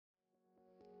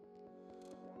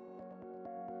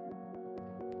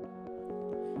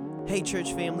Hey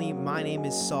church family, my name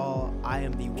is Saul. I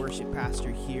am the worship pastor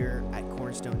here at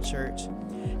Cornerstone Church.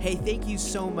 Hey, thank you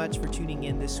so much for tuning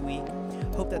in this week.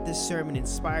 Hope that this sermon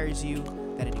inspires you,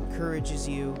 that it encourages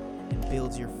you, and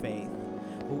builds your faith.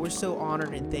 But we're so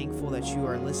honored and thankful that you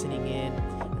are listening in,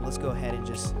 and let's go ahead and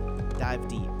just dive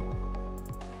deep.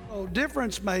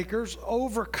 Difference makers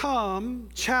overcome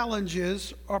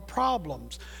challenges or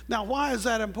problems. Now, why is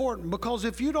that important? Because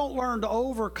if you don't learn to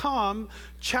overcome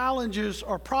challenges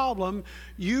or problem,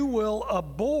 you will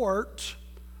abort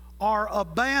or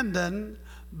abandon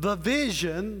the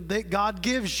vision that God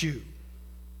gives you.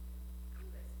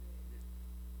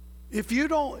 If you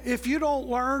don't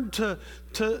learn to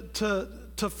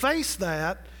face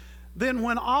that, then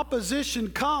when opposition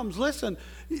comes, listen,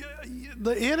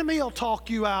 the enemy will talk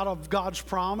you out of God's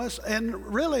promise,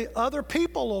 and really other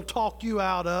people will talk you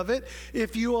out of it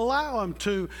if you allow them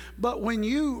to. But when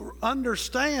you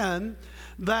understand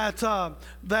that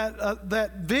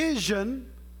that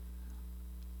vision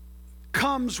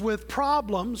comes with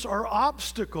problems or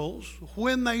obstacles,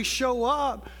 when they show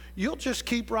up, you'll just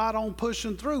keep right on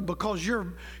pushing through, because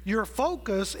your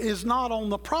focus is not on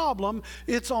the problem,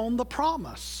 it's on the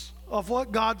promise of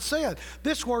what God said.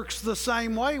 This works the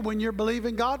same way when you're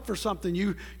believing God for something.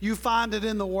 You find it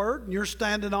in the Word, and you're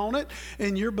standing on it,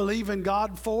 and you're believing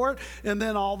God for it, and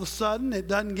then all of a sudden it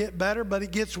doesn't get better, but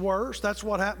it gets worse. That's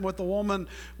what happened with the woman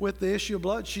with the issue of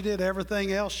blood. She did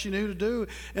everything else she knew to do,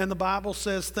 and the Bible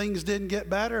says things didn't get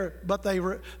better, but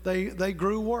they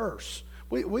grew worse.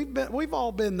 We've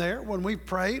all been there when we've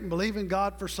prayed and believe in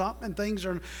God for something, and things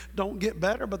don't get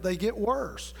better, but they get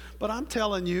worse. But I'm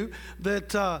telling you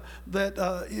that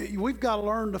we've got to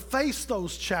learn to face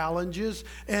those challenges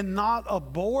and not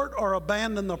abort or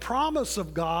abandon the promise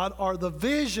of God or the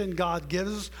vision God gives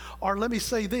us, or let me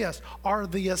say this, or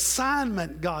the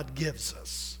assignment God gives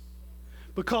us.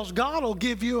 Because God will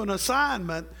give you an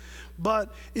assignment,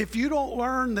 but if you don't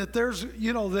learn that there's,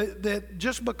 that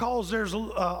just because there's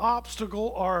an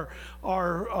obstacle or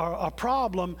a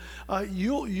problem,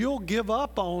 you'll give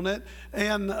up on it,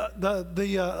 and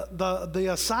the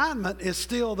assignment is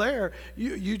still there.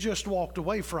 You just walked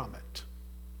away from it.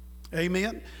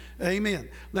 Amen. Amen.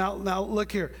 Now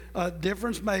look here.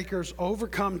 Difference makers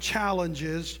overcome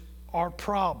challenges or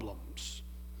problems.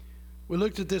 We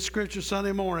looked at this scripture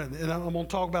Sunday morning, and I'm going to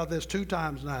talk about this 2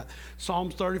 times tonight.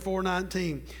 Psalms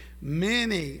 34:19.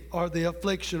 Many are the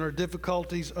affliction or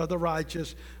difficulties of the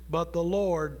righteous, but the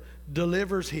Lord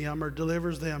delivers him or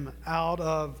delivers them out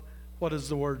of, what does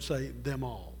the word say? Them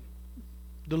all.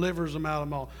 Delivers them out of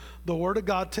them all. The Word of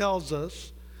God tells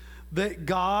us that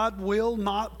God will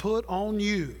not put on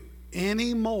you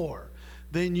any more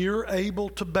than you're able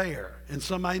to bear. And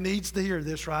somebody needs to hear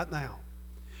this right now.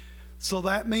 So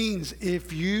that means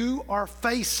if you are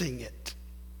facing it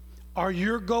or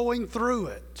you're going through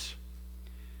it,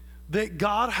 that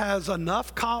God has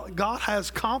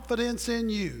confidence in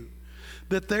you,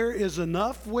 that there is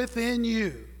enough within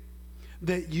you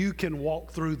that you can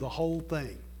walk through the whole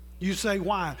thing. You say,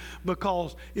 why?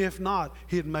 Because if not,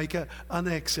 he'd make an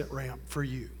exit ramp for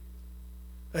you.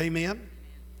 Amen?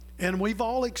 And we've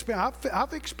all experienced,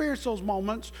 I've experienced those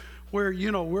moments where,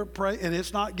 we're praying and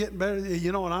it's not getting better,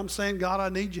 and I'm saying, God, I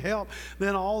need your help.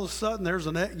 Then all of a sudden there's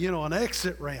an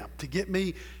exit ramp to get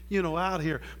me, out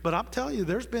here. But I'm telling you,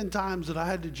 there's been times that I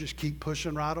had to just keep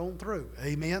pushing right on through.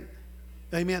 Amen.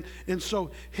 Amen. And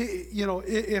so,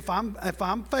 if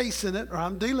I'm facing it or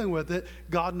I'm dealing with it,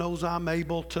 God knows I'm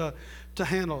able to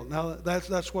handle it. Now,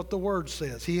 that's what the Word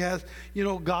says. He has,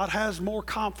 God has more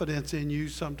confidence in you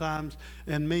sometimes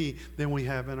and me than we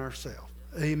have in ourselves.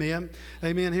 Amen.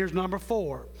 Amen. Here's number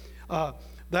 4.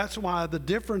 That's why the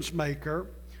difference maker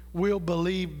will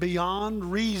believe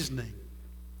beyond reasoning.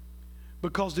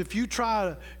 Because if you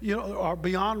try to, or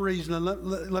beyond reasoning,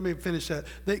 let me finish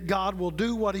that God will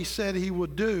do what he said he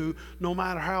would do, no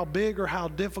matter how big or how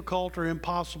difficult or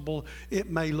impossible it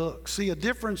may look. See, a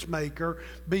difference maker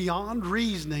beyond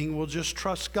reasoning will just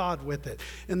trust God with it.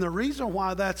 And the reason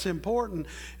why that's important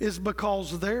is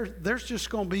because there's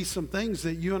just going to be some things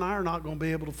that you and I are not going to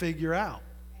be able to figure out.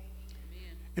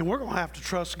 Amen. And we're going to have to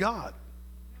trust God.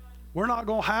 We're not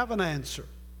going to have an answer.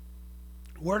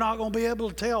 We're not going to be able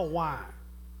to tell why,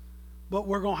 but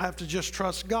we're going to have to just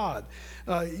trust God.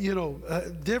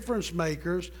 Difference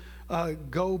makers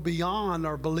go beyond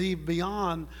or believe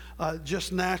beyond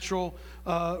just natural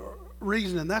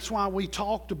reasoning. That's why we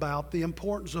talked about the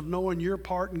importance of knowing your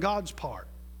part and God's part.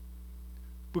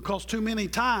 Because too many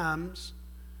times,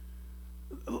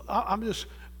 I'm just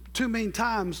too many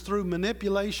times through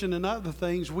manipulation and other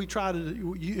things, we try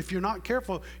to, if you're not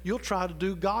careful, you'll try to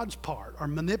do God's part or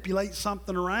manipulate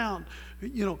something around.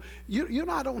 You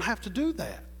and I don't have to do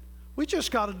that. We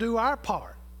just got to do our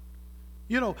part.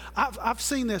 I've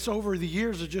seen this over the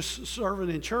years of just serving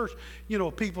in church,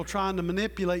 people trying to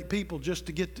manipulate people just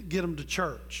to get them to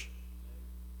church.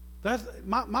 That's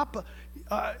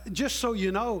just so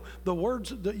you know, the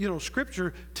words,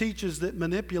 Scripture teaches that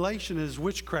manipulation is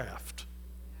witchcraft.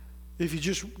 If you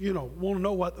just, want to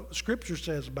know what the Scripture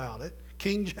says about it,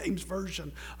 King James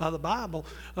Version of the Bible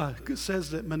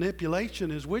says that manipulation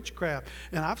is witchcraft.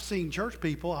 And I've seen church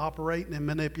people operating in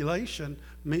manipulation,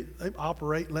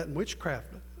 letting witchcraft.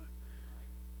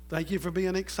 Thank you for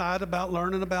being excited about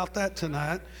learning about that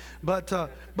tonight. But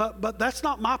that's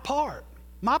not my part.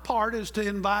 My part is to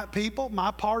invite people.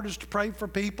 My part is to pray for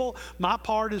people. My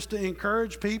part is to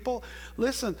encourage people.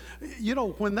 Listen,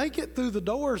 when they get through the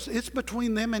doors, it's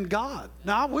between them and God.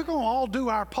 Now, we're going to all do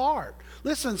our part.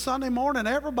 Listen, Sunday morning,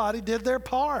 everybody did their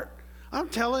part. I'm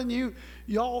telling you,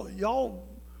 y'all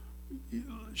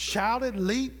shouted,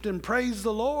 leaped, and praised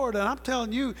the Lord. And I'm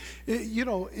telling you,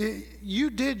 you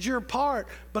did your part.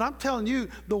 But I'm telling you,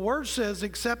 the Word says,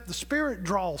 except the Spirit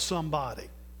draws somebody.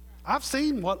 I've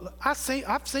seen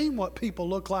what people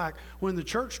look like when the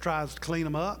church tries to clean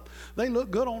them up. They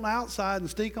look good on the outside and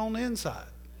stink on the inside.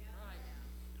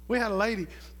 We had a lady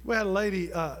in the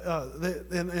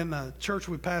church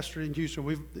we pastored in Houston.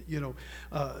 We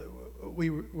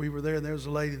were there, and there was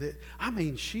a lady that,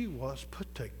 she was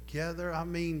put together.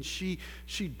 She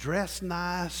dressed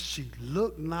nice, she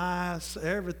looked nice,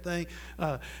 everything,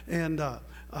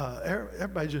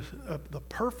 everybody just the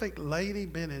perfect lady,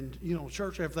 been in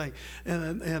church, everything,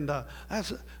 and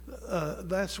that's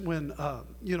when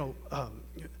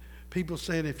people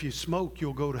saying if you smoke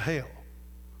you'll go to hell.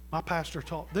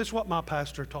 This is what my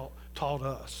pastor taught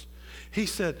us. He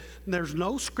said, there's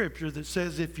no scripture that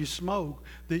says if you smoke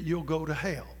that you'll go to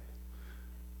hell.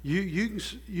 You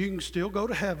can still go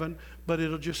to heaven, but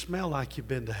it'll just smell like you've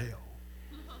been to hell.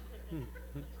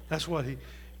 That's what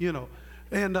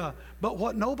but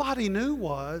what nobody knew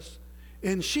was,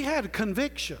 and she had a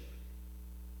conviction.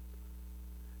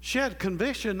 She had a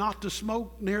conviction not to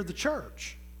smoke near the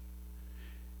church.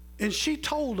 And she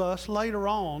told us later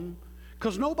on,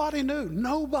 because nobody knew.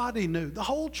 The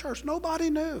whole church, nobody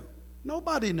knew.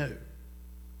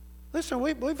 Listen,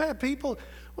 we've had people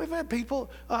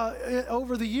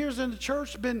over the years in the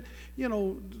church been,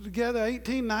 together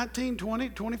 18, 19, 20,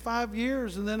 25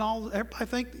 years, and then everybody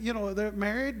think, they're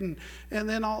married, and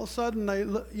then all of a sudden they,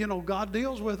 God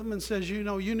deals with them and says,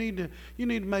 you need to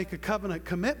make a covenant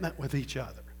commitment with each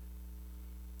other.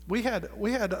 We had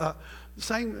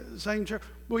same church.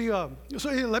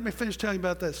 So let me finish telling you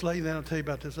about this lady, then I'll tell you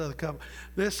about this other couple.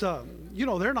 This,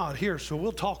 they're not here, so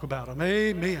we'll talk about them.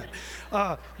 Amen.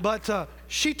 But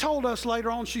she told us later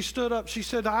on, she stood up, she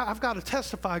said, I've got to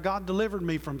testify God delivered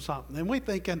me from something. And we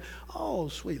thinking, oh,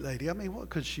 sweet lady, what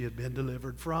could she have been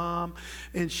delivered from?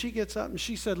 And she gets up and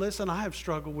she said, listen, I have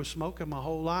struggled with smoking my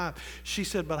whole life. She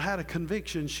said, but I had a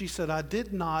conviction. She said, I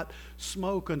did not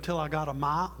smoke until I got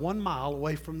 1 mile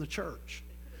away from the church.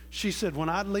 She said, when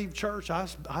I'd leave church, I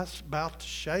was about to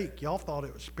shake. Y'all thought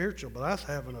it was spiritual, but I was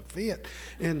having a fit.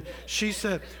 And she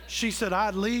said,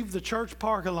 I'd leave the church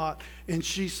parking lot. And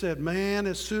she said, man,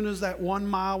 as soon as that 1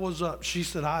 mile was up, she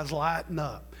said, I was lighting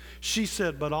up. She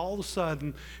said, but all of a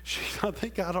sudden,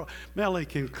 Melanie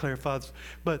can clarify this,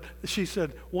 but she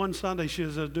said, one Sunday she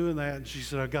was doing that, and she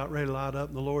said, I got ready to light up,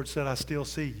 and the Lord said, I still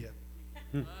see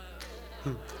you.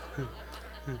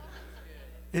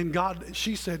 And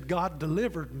she said, God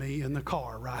delivered me in the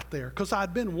car right there. Because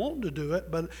I'd been wanting to do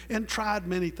it, and tried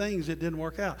many things. It didn't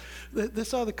work out.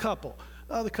 This other couple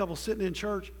sitting in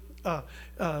church, I'll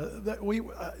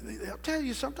tell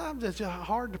you, sometimes it's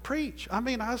hard to preach. I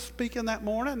was speaking that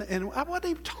morning, and I wasn't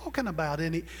even talking about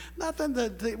nothing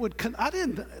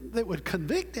that would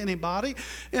convict anybody.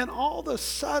 And all of a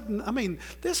sudden,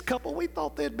 this couple, we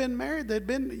thought they'd been married. They'd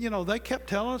been, they kept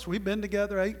telling us we've been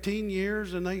together 18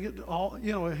 years, and they all,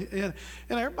 and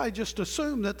everybody just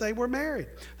assumed that they were married.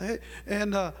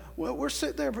 And we're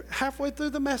sitting there halfway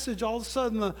through the message. All of a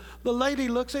sudden, the lady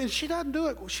looks in, and she doesn't do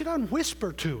it. She doesn't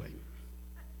whisper to him.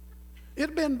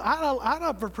 I'd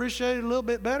have appreciated it a little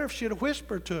bit better if she'd have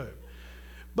whispered to him.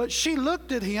 But she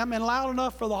looked at him, and loud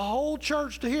enough for the whole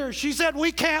church to hear, she said,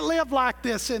 we can't live like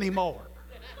this anymore.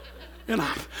 And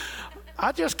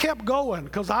I just kept going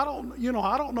because I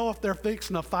don't know if they're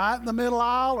fixing a fight in the middle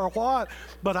aisle or what,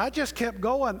 but I just kept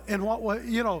going. And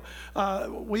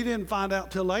we didn't find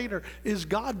out till later is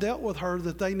God dealt with her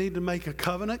that they need to make a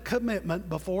covenant commitment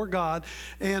before God.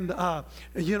 And,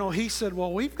 he said,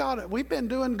 well, we've been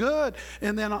doing good.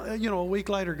 And then, a week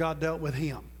later, God dealt with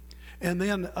him. And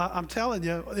then I'm telling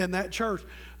you, in that church,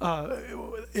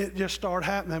 it just started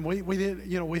happening. We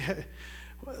did,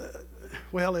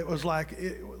 well, it was like,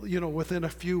 within a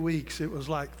few weeks, it was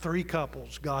like 3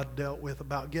 couples God dealt with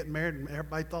about getting married, and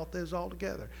everybody thought they was all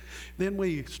together. Then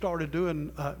we started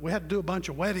doing, we had to do a bunch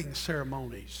of wedding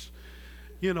ceremonies,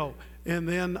 and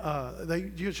then they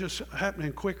just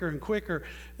happening quicker and quicker.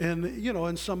 And,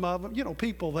 and some of them,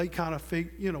 people, they kind of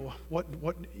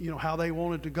how they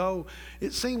wanted to go.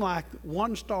 It seemed like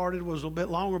one started was a little bit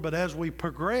longer, but as we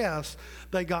progressed,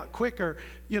 they got quicker,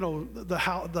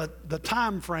 the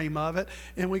time frame of it.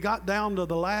 And we got down to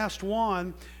the last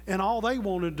one, and all they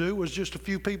wanted to do was just a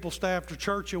few people stay after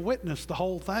church and witness the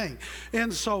whole thing.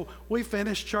 And so we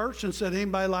finished church and said,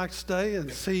 anybody like to stay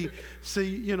and see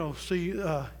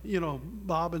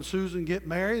Bob and Susan get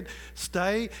married,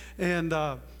 stay. And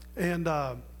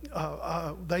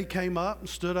they came up and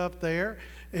stood up there,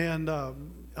 and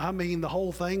the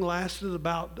whole thing lasted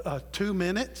about 2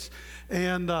 minutes,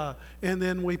 and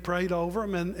then we prayed over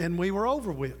them, and we were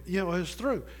over with. It was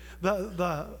through.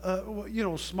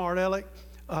 The Smart Aleck,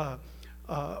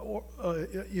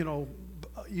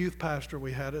 youth pastor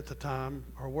we had at the time,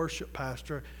 our worship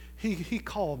pastor, he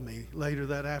called me later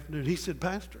that afternoon. He said,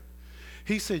 Pastor,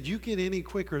 he said, you get any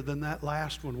quicker than that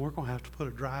last one, we're going to have to put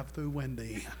a drive-through window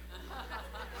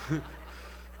in.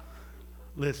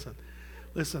 Listen,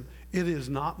 it is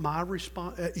not my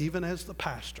response, even as the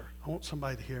pastor. I want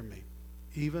somebody to hear me.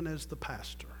 Even as the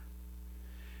pastor,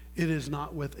 it is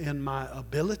not within my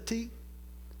ability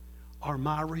or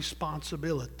my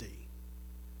responsibility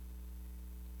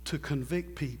to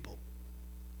convict people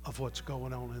of what's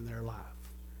going on in their life.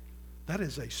 That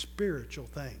is a spiritual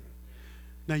thing.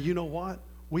 Now, you know what?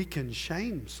 We can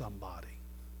shame somebody.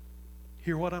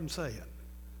 Hear what I'm saying?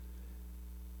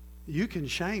 You can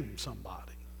shame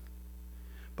somebody.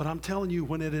 But I'm telling you,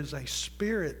 when it is a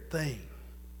spirit thing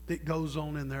that goes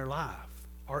on in their life,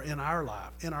 or in our life,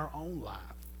 in our own life,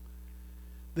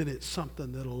 then it's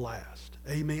something that'll last.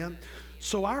 Amen?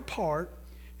 So our part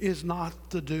is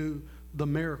not to do the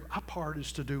miracle. Our part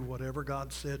is to do whatever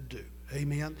God said do.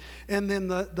 Amen? And then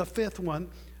the fifth one,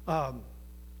 and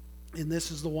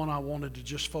this is the one I wanted to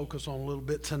just focus on a little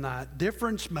bit tonight.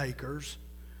 Difference makers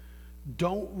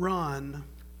don't run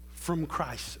from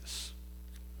crisis.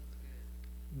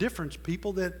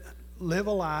 People that live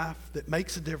a life that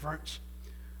makes a difference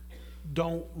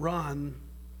don't run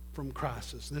from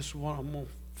crisis. This is what I'm going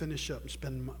to finish up and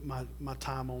spend my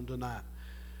time on tonight.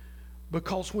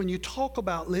 Because when you talk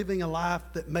about living a life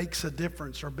that makes a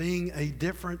difference or being a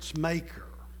difference maker,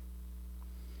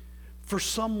 for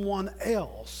someone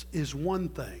else is one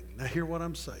thing. Now hear what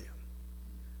I'm saying.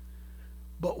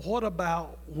 But what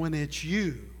about when it's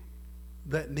you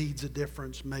that needs a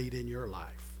difference made in your life?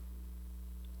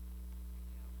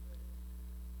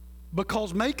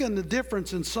 Because making a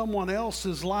difference in someone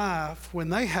else's life when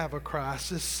they have a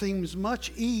crisis seems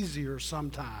much easier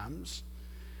sometimes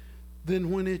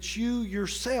than when it's you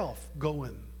yourself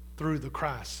going through the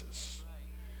crisis.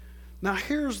 Now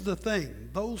here's the thing.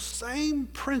 Those same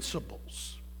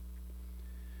principles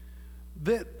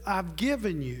that I've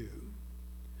given you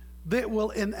that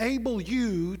will enable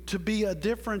you to be a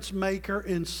difference maker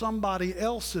in somebody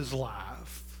else's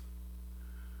life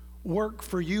work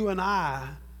for you and I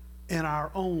in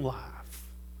our own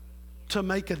life, to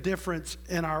make a difference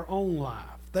in our own life.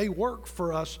 They work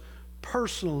for us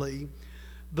personally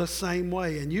the same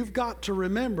way. And you've got to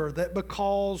remember that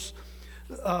because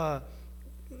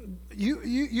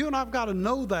you and I've got to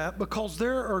know that, because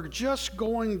there are just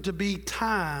going to be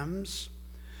times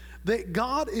that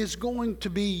God is going to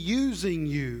be using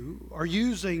you or be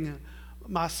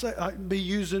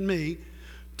using me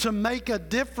to make a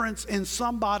difference in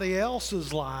somebody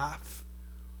else's life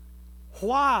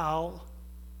while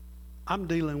I'm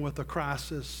dealing with a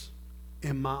crisis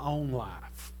in my own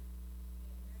life.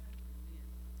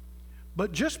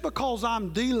 But just because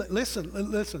I'm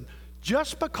listen,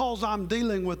 just because I'm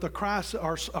dealing with a crisis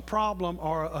or a problem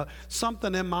or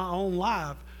something in my own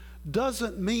life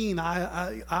doesn't mean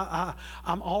I'm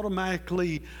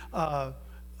automatically,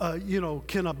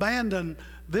 can abandon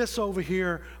this over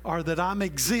here, or that I'm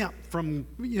exempt from,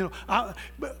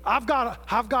 I've got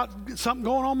something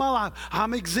going on in my life.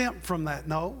 I'm exempt from that.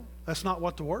 No, that's not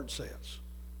what the Word says.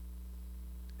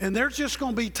 And there's just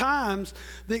going to be times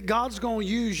that God's going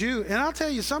to use you. And I'll tell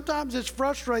you, sometimes it's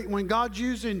frustrating when God's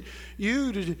using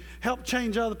you to help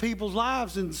change other people's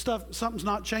lives and something's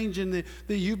not changing that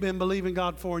you've been believing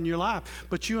God for in your life.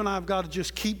 But you and I have got to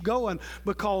just keep going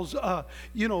because,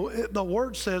 the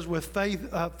Word says with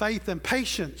faith and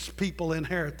patience, people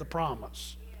inherit the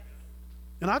promise.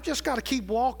 And I've just got to keep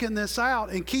walking this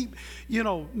out and keep,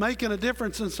 making a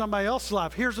difference in somebody else's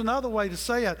life. Here's another way to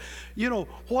say it.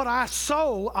 What I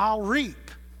sow, I'll reap.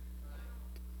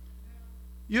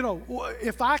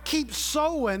 If I keep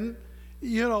sowing,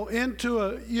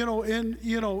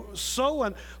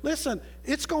 sowing, listen,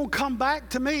 it's going to come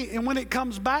back to me. And when it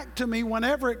comes back to me,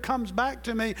 whenever it comes back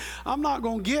to me, I'm not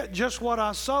going to get just what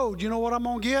I sowed. You know what I'm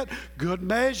going to get? Good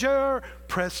measure,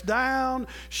 pressed down,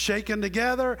 shaken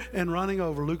together, and running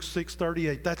over. Luke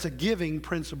 6:38. That's a giving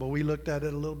principle. We looked at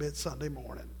it a little bit Sunday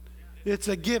morning. It's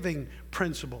a giving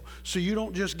principle. So you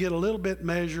don't just get a little bit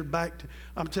measured back to,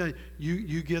 I'm telling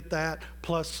you get that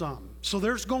plus some. So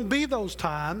there's going to be those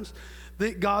times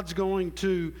that God's going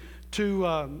to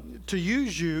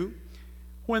use you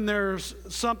when there's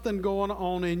something going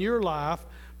on in your life.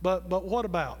 But what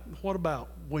about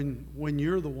when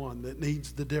you're the one that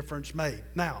needs the difference made?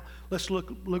 Now, let's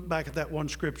look back at that one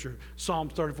scripture,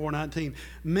 Psalms 34:19.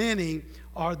 Many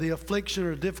are the affliction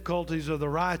or difficulties of the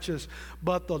righteous,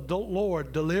 but the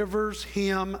Lord delivers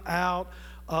him out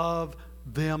of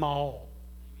them all.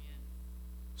 Amen.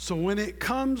 So when it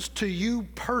comes to you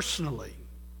personally,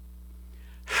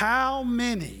 how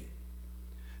many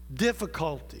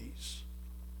difficulties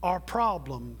or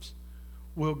problems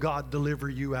will God deliver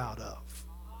you out of?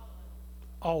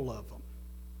 All of them.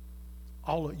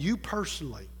 All of you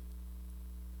personally.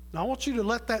 Now I want you to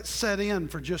let that set in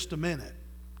for just a minute.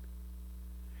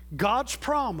 God's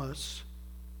promise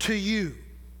to you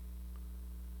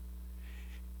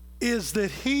is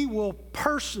that he will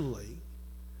personally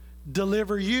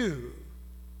deliver you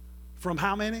from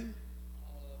how many?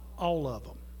 All of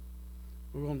them.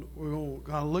 We're going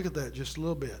to look at that just a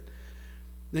little bit.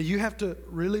 Now you have to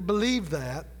really believe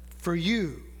that for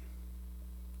you.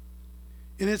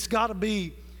 And it's got to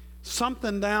be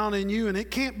something down in you, and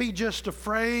it can't be just a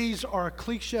phrase or a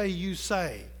cliche you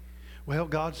say. Well,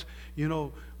 God's going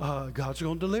to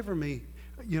deliver me.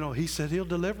 He said he'll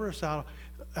deliver us out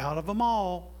of them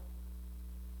all.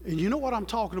 And you know what I'm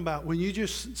talking about when you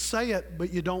just say it,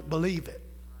 but you don't believe it.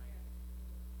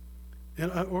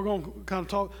 And we're going to kind of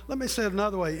talk. Let me say it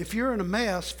another way. If you're in a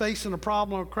mess, facing a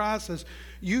problem or crisis,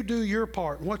 you do your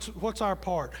part. What's our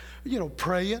part?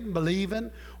 Praying,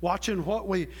 believing, watching what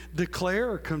we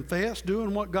declare or confess,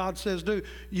 doing what God says do.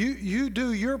 You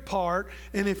do your part.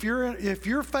 And if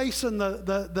you're facing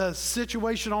the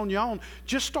situation on your own,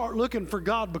 just start looking for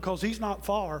God because he's not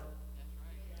far.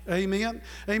 Amen.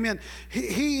 Amen.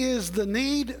 He is the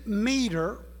need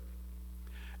meter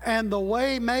and the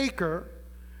way maker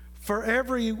for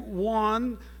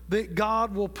everyone that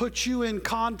God will put you in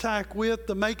contact with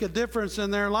to make a difference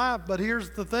in their life. But here's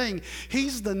the thing.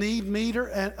 He's the need meter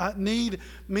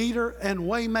and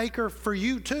way maker for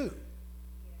you too.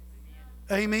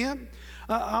 Amen.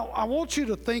 I want you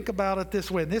to think about it this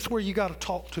way. And this is where you got to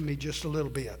talk to me just a little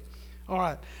bit. All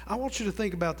right. I want you to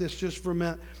think about this just for a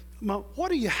minute. What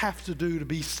do you have to do to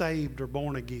be saved or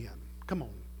born again? Come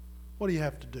on. What do you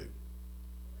have to do?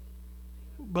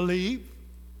 Believe.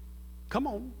 Come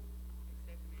on.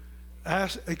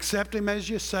 Accept him as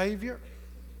your Savior.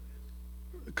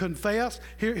 Confess.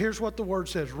 Here's what the Word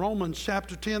says. Romans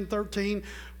chapter 10:13.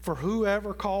 For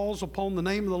whoever calls upon the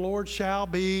name of the Lord shall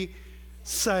be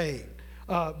saved.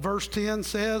 Verse 10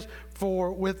 says,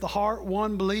 for with the heart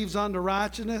one believes unto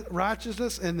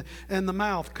righteousness, and the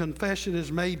mouth confession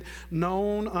is made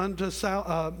known unto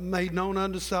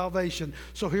salvation.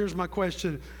 So here's my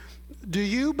question. Do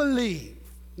you believe,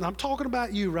 and I'm talking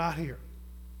about you right here,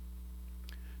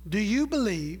 do you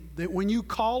believe that when you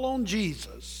call on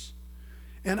Jesus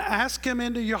and ask him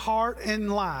into your heart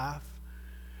and life,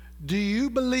 do you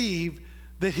believe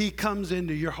that he comes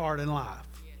into your heart and life?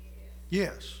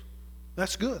 Yes.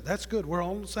 That's good. That's good. We're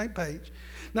all on the same page.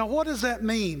 Now, what does that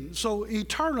mean? So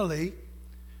eternally,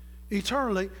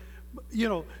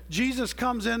 Jesus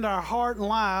comes into our heart and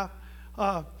life,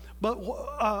 but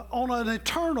on an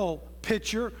eternal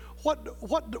picture,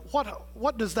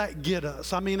 what does that get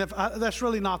us? I mean, that's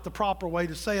really not the proper way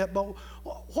to say it, but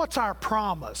what's our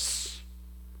promise?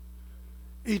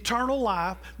 Eternal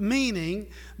life, meaning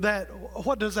that,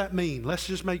 what does that mean? Let's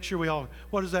just make sure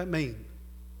what does that mean?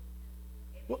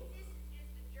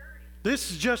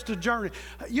 This is just a journey.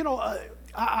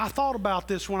 I thought about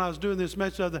this when I was doing this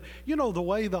message. The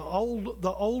way the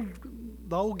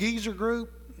old geezer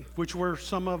group, which where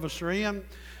some of us are in,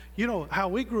 you know, how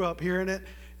we grew up hearing it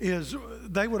is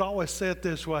they would always say it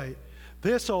this way: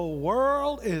 this old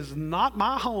world is not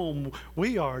my home.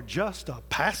 We are just a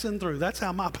passing through. That's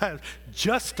how my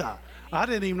pastor, I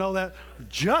didn't even know that,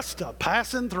 just a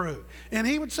passing through. And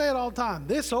he would say it all the time: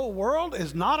 this old world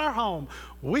is not our home.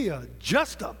 We are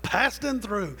just a passing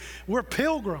through. We're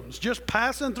pilgrims just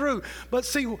passing through. But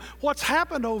see, what's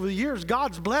happened over the years,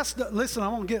 God's blessed. Listen,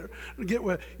 I'm going to get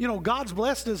with, you know, God's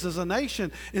blessed us as a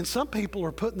nation, and some people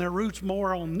are putting their roots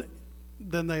more on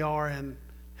than they are in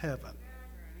heaven.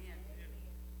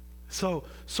 So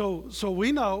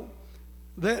we know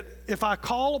that if I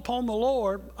call upon the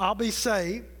Lord, I'll be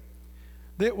saved.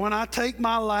 That when I take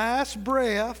my last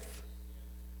breath,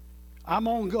 I'm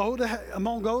gonna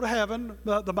go to heaven.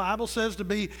 The Bible says to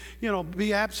be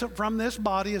absent from this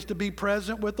body is to be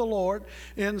present with the Lord.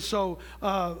 And so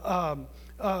now,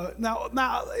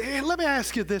 let me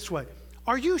ask you this way: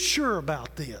 are you sure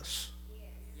about this?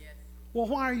 Yes. Well,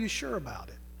 why are you sure about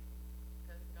it?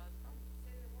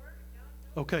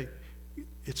 Okay,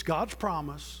 it's God's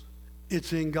promise.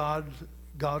 It's in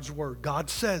God's word.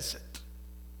 God says it.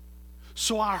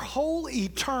 So our whole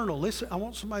eternal, listen, I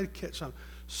want somebody to catch something.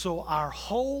 So our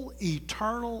whole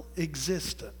eternal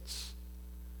existence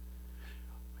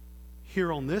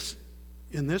here in this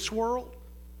world,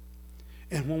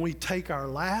 and when we take our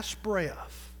last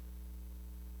breath,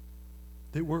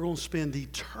 that we're going to spend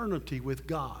eternity with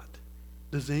God.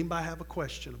 Does anybody have a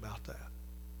question about that?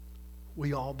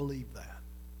 We all believe that.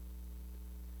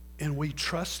 And we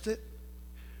trust it.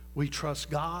 We trust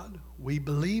God. We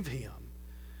believe Him.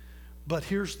 But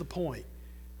here's the point.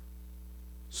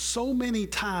 So many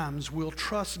times we'll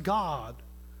trust God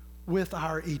with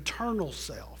our eternal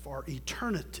self, our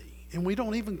eternity, and we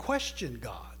don't even question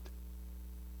God.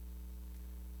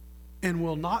 And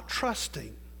we'll not trust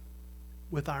Him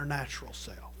with our natural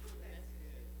self,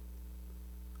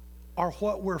 or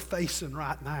what we're facing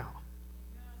right now.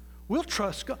 We'll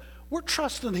trust God. We're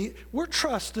trusting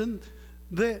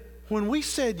that when we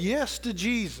said yes to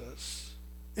Jesus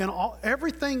and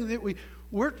everything that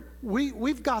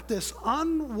we've got this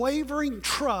unwavering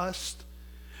trust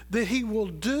that He will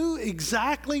do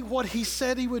exactly what He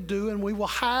said He would do, and we will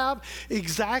have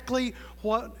exactly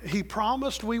what He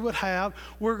promised we would have.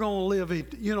 We're going to live, we're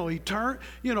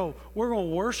going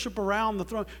to worship around the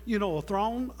throne, a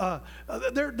throne.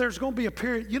 There's going to be a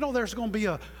period, there's going to be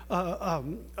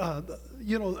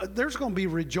there's going to be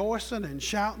rejoicing and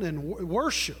shouting and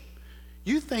worship.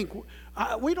 You think,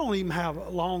 we don't even have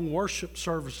long worship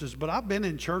services, but I've been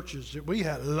in churches that we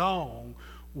had long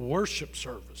worship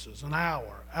services, an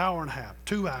hour, hour and a half,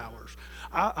 2 hours.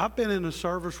 I've been in a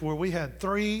service where we had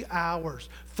 3 hours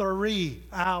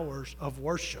of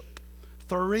worship.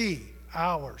 3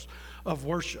 hours of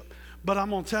worship. But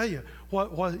I'm going to tell you,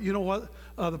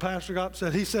 the pastor got up and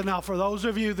said? He said, now for those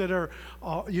of you that are,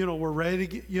 we're ready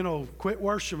to quit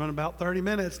worshiping in about 30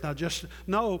 minutes. Now just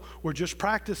know we're just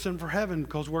practicing for heaven,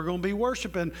 because we're going to be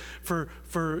worshiping for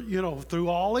through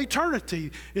all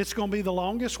eternity. It's going to be the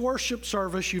longest worship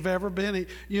service you've ever been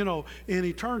in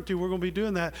eternity. We're going to be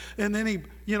doing that. And then he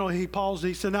paused.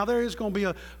 He said, now there is going to be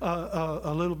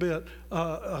a little bit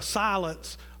of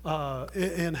silence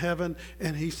in heaven.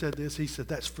 And he said this. He said,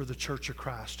 that's for the Church of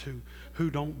Christ who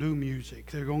don't do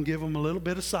music. They're going to give them a little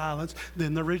bit of silence,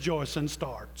 then the rejoicing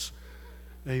starts.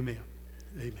 Amen.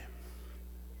 Amen.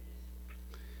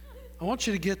 I want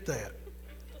you to get that.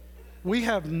 We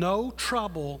have no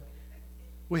trouble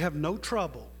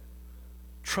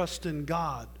trusting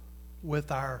God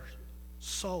with our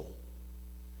soul,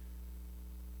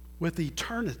 with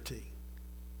eternity.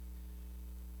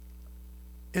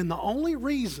 And the only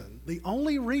reason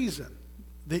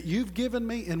that you've given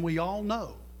me, and we all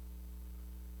know,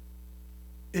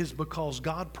 is because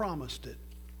God promised it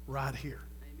right here.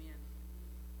 Amen.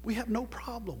 We have no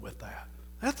problem with that.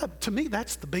 To me,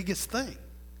 that's the biggest thing.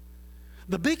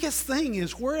 The biggest thing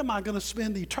is, where am I going to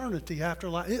spend eternity after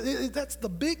life? That's the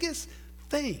biggest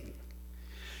thing.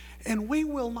 And we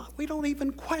don't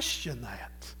even question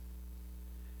that.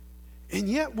 And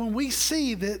yet when we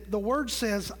see that the word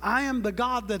says, I am the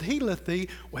God that healeth thee,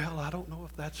 well, I don't know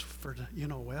if that's I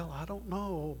don't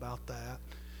know about that.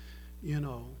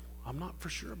 I'm not for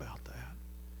sure about that.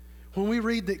 When we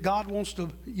read that God wants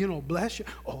to, bless you,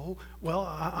 I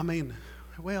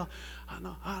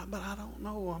know, but I don't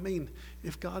know.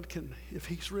 If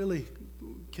He's really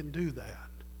can do that.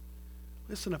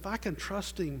 Listen, if I can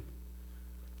trust Him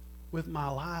with my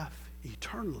life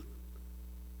eternally,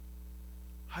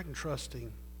 I can trust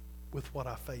Him with what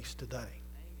I face today.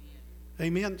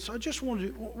 Amen. So I just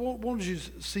wanted you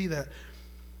to see that.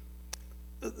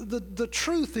 The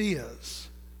truth is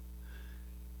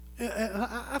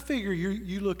I figure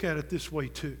you look at it this way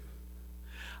too.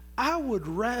 I would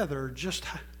rather just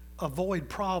avoid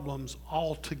problems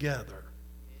altogether.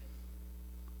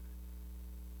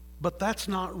 But that's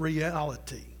not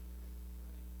reality.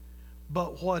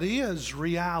 But what is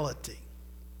reality?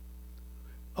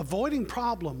 Avoiding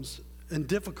problems and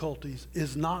difficulties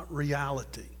is not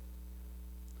reality.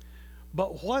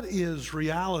 But what is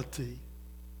reality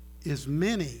is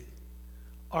many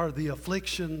are the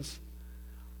afflictions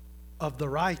of the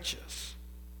righteous,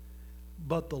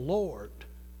 but the Lord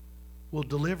will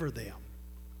deliver them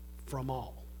from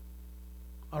all.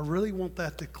 I really want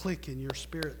that to click in your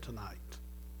spirit tonight.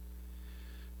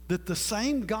 That the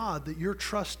same God that you're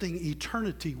trusting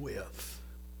eternity with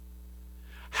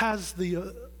has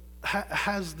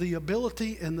the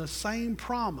ability and the same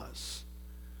promise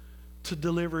to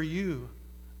deliver you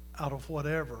out of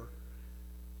whatever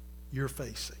you're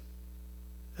facing.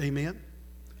 Amen?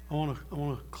 I want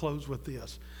to close with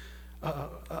this. I'm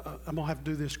going to have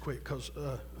to do this quick because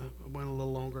I went a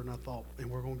little longer than I thought, and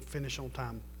we're going to finish on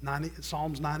time.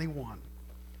 Psalms 91.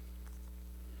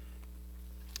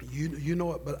 You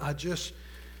know it, but I just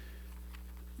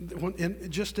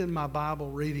in my Bible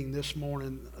reading this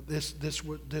morning,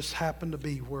 this happened to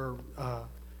be where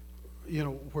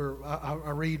where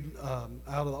I read out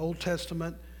of the Old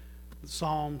Testament, the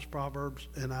Psalms, Proverbs,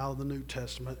 and out of the New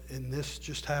Testament, and this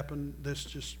just happened. This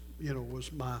just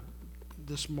was my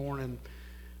this morning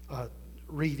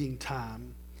reading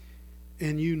time,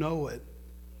 and you know it.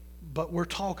 But we're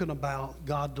talking about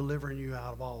God delivering you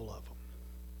out of all of them.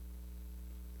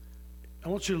 I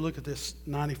want you to look at this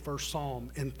 91st Psalm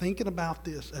and thinking about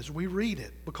this as we read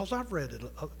it, because I've read it.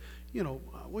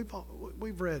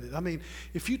 We've read it. I mean,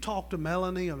 if you talk to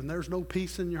Melanie and there's no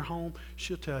peace in your home,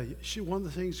 she'll tell you. One of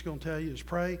the things she's going to tell you is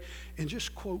pray and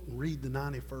just quote and read the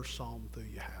 91st Psalm through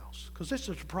your house, because this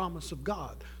is a promise of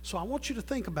God. So I want you to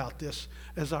think about this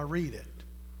as I read it.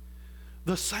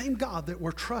 The same God that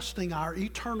we're trusting our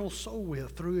eternal soul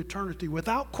with through eternity,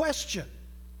 without question.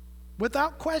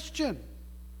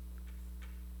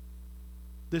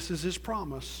 This is his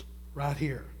promise right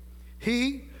here.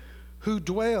 He who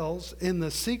dwells in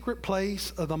the secret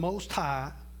place of the Most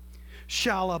High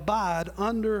shall abide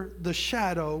under the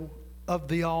shadow of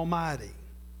the Almighty.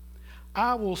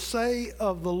 I will say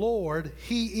of the Lord,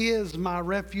 he is my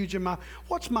refuge and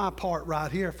what's my part right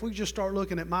here? If we just start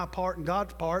looking at my part and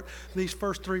God's part, these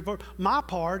first three verses, my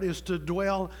part is to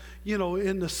dwell,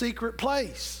 in the secret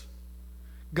place.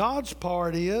 God's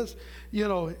part is, he's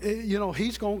going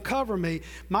to cover me.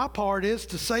 My part is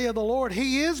to say of the Lord,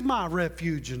 he is my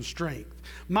refuge and strength.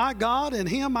 My God, in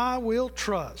him I will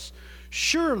trust.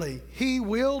 Surely he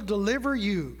will deliver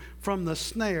you from the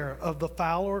snare of the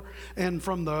fowler and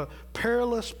from the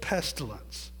perilous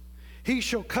pestilence. He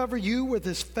shall cover you with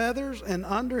his feathers, and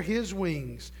under his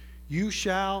wings you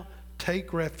shall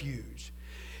take refuge.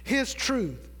 His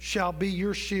truth shall be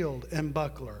your shield and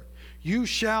buckler. You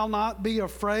shall not be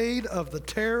afraid of the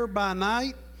terror by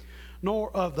night,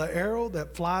 nor of the arrow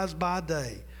that flies by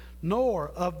day, nor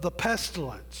of the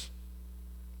pestilence.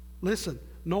 Listen,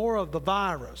 nor of the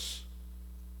virus.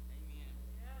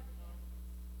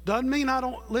 Doesn't mean I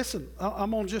don't, listen,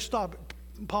 I'm going to just stop,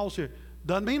 pause here.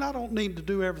 Doesn't mean I don't need to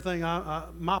do everything that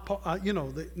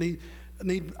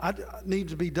need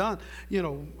to be done,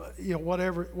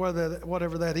 whatever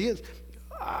that is.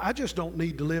 I just don't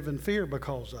need to live in fear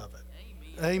because of it.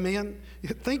 Amen.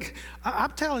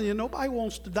 I'm telling you, nobody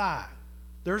wants to die.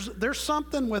 There's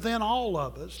something within all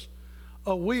of us,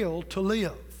 a will to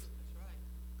live.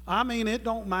 I mean, it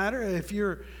don't matter if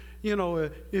you're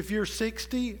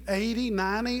 60, 80,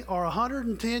 90, or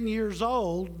 110 years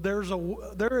old. There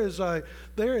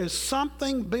is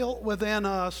something built within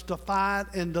us to fight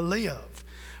and to live.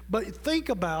 But think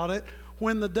about it.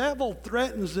 When the devil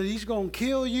threatens that he's going to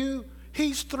kill you,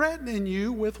 he's threatening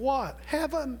you with what?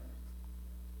 Heaven.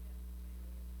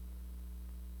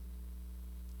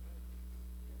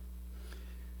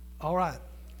 All right,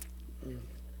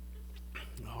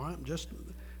 just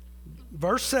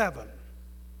verse 7.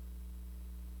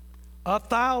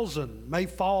 1,000 may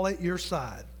fall at your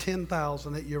side,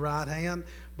 10,000 at your right hand,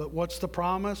 but what's the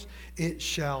promise? It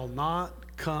shall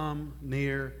not come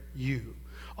near you.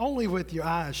 Only with your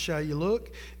eyes shall you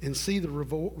look and see the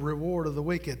reward of the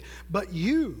wicked. But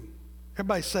you,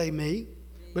 everybody say me,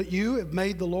 but you have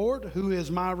made the Lord, who is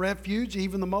my refuge,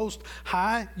 even the Most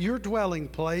High, your dwelling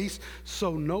place,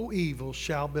 so no evil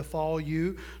shall befall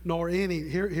you, nor any,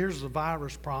 here's the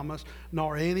virus promise,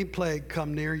 nor any plague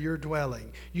come near your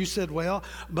dwelling. You said, well,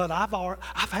 but I've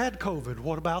had COVID.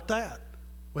 What about that?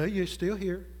 Well, you're still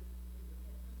here.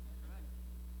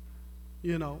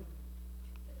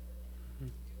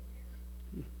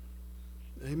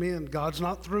 Amen. God's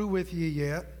not through with you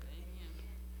yet.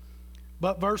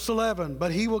 But verse 11,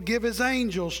 but he will give his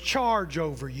angels charge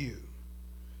over you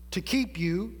to keep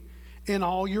you in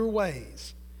all your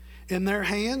ways. In their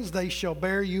hands they shall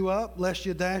bear you up, lest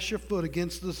you dash your foot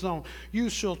against the stone. You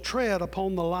shall tread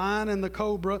upon the lion and the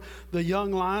cobra, the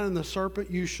young lion and the serpent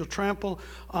you shall trample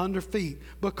under feet.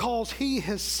 Because he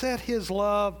has set his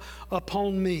love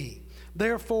upon me.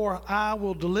 Therefore I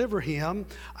will deliver him.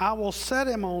 I will set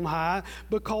him on high,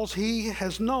 because he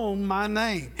has known my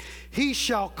name. He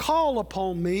shall call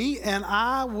upon me, and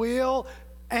I will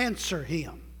answer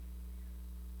him.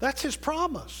 That's his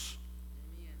promise.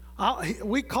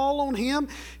 We call on him,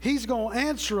 he's going to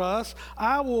answer us.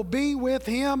 I will be with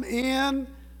him in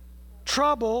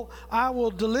trouble. I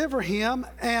will deliver him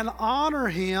and honor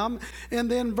him. And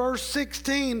then verse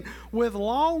 16, with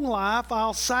long life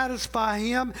I'll satisfy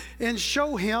him and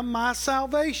show him my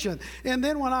salvation. And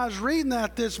then when I was reading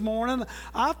that this morning,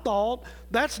 I thought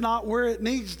that's not where it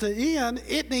needs to end.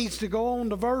 It needs to go on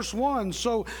to verse 1.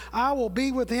 So I will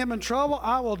be with him in trouble.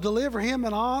 I will deliver him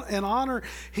and honor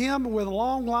him with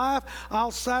long life.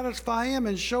 I'll satisfy him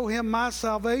and show him my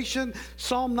salvation.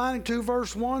 Psalm 92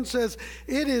 verse 1 says,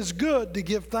 it is good to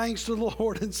give thanks to the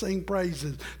Lord and sing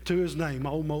praises to his name,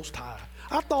 O Most High.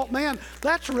 I thought, man,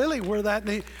 that's really where that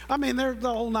needs. I mean, there's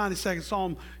the whole 92nd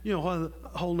Psalm, you know,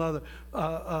 a whole nother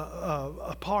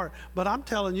part. But I'm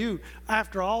telling you,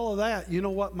 after all of that, you know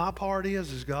what my part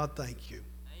is God, thank you.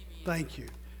 Amen. Thank you.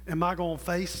 Am I going to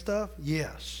face stuff?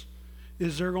 Yes.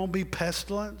 Is there going to be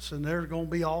pestilence and there's going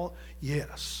to be all?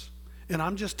 Yes. And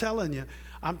I'm just telling you,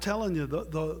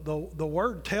 the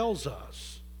word tells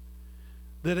us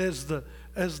that as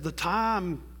the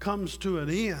time comes to an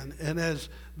end and as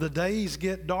the days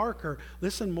get darker,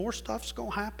 listen, more stuff's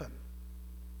going to happen.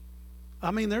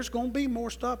 I mean, there's going to be more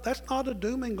stuff. That's not a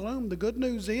doom and gloom. The good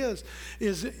news is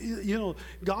you know,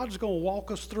 God's going to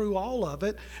walk us through all of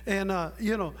it. And,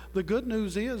 you know, the good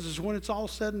news is when it's all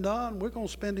said and done, we're going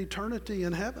to spend eternity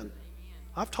in heaven. Amen.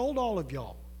 I've told all of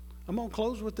y'all. I'm going to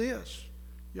close with this.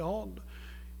 Y'all,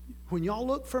 when y'all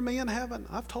look for me in heaven,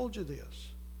 I've told you this.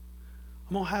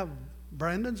 I'm going to have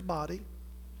Brandon's body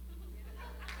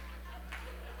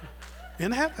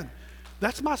in heaven.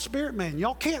 That's my spirit man.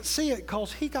 Y'all can't see it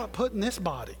because he got put in this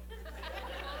body.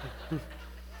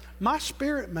 My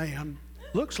spirit man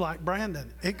looks like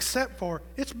Brandon, except for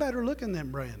it's better looking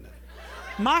than Brandon.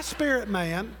 My spirit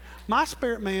man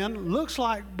looks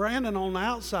like Brandon on the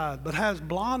outside, but has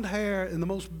blonde hair and the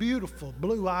most beautiful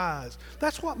blue eyes.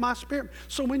 That's what my spirit.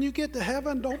 So when you get to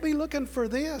heaven, don't be looking for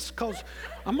this, because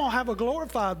I'm going to have a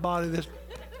glorified body this,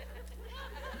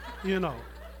 you know.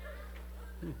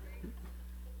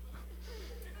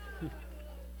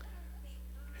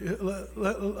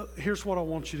 Here's what I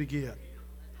want you to get.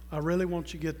 I really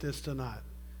want you to get this tonight.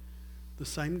 The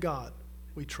same God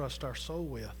we trust our soul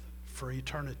with for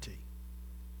eternity,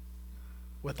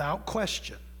 without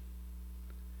question,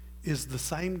 is the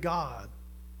same God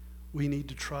we need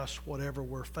to trust whatever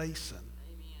we're facing.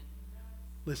 Amen.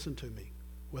 Listen to me,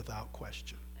 without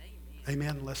question.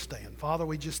 Amen. Let's stand. Father,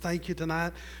 we just thank you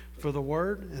tonight for the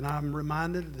word, and I'm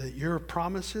reminded that your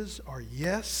promises are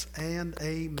yes and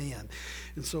amen.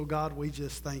 And so, God, we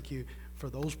just thank you for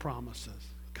those promises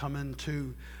coming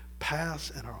to pass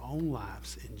in our own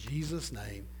lives. In Jesus'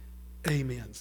 name, amen.